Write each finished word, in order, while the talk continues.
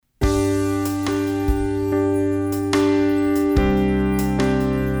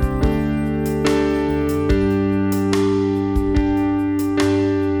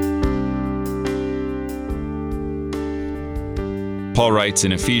Paul writes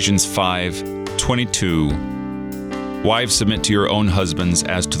in Ephesians 5:22, "Wives, submit to your own husbands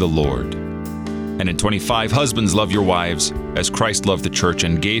as to the Lord." And in 25, "Husbands, love your wives as Christ loved the church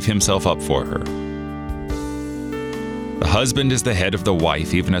and gave himself up for her." The husband is the head of the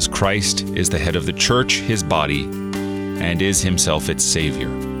wife, even as Christ is the head of the church, his body, and is himself its Savior.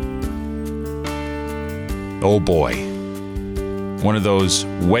 Oh boy. One of those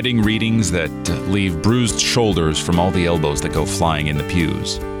wedding readings that leave bruised shoulders from all the elbows that go flying in the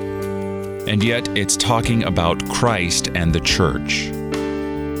pews. And yet it's talking about Christ and the church.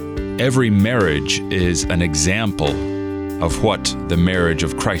 Every marriage is an example of what the marriage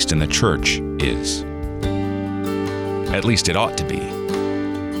of Christ and the church is. At least it ought to be.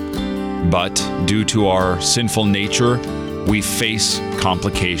 But due to our sinful nature, we face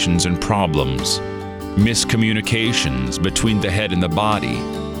complications and problems, miscommunications between the head and the body.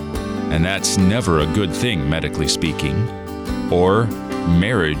 And that's never a good thing, medically speaking, or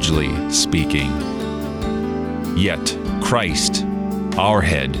marriagely speaking. Yet Christ, our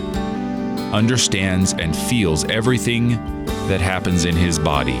head, understands and feels everything that happens in his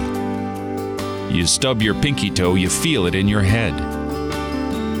body. You stub your pinky toe, you feel it in your head.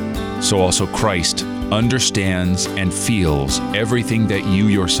 So also Christ understands and feels everything that you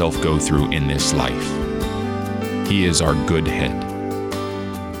yourself go through in this life. He is our good head.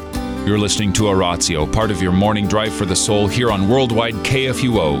 You're listening to Oratio, part of your morning drive for the soul here on Worldwide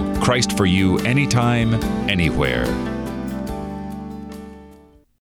KFUO. Christ for you, anytime, anywhere.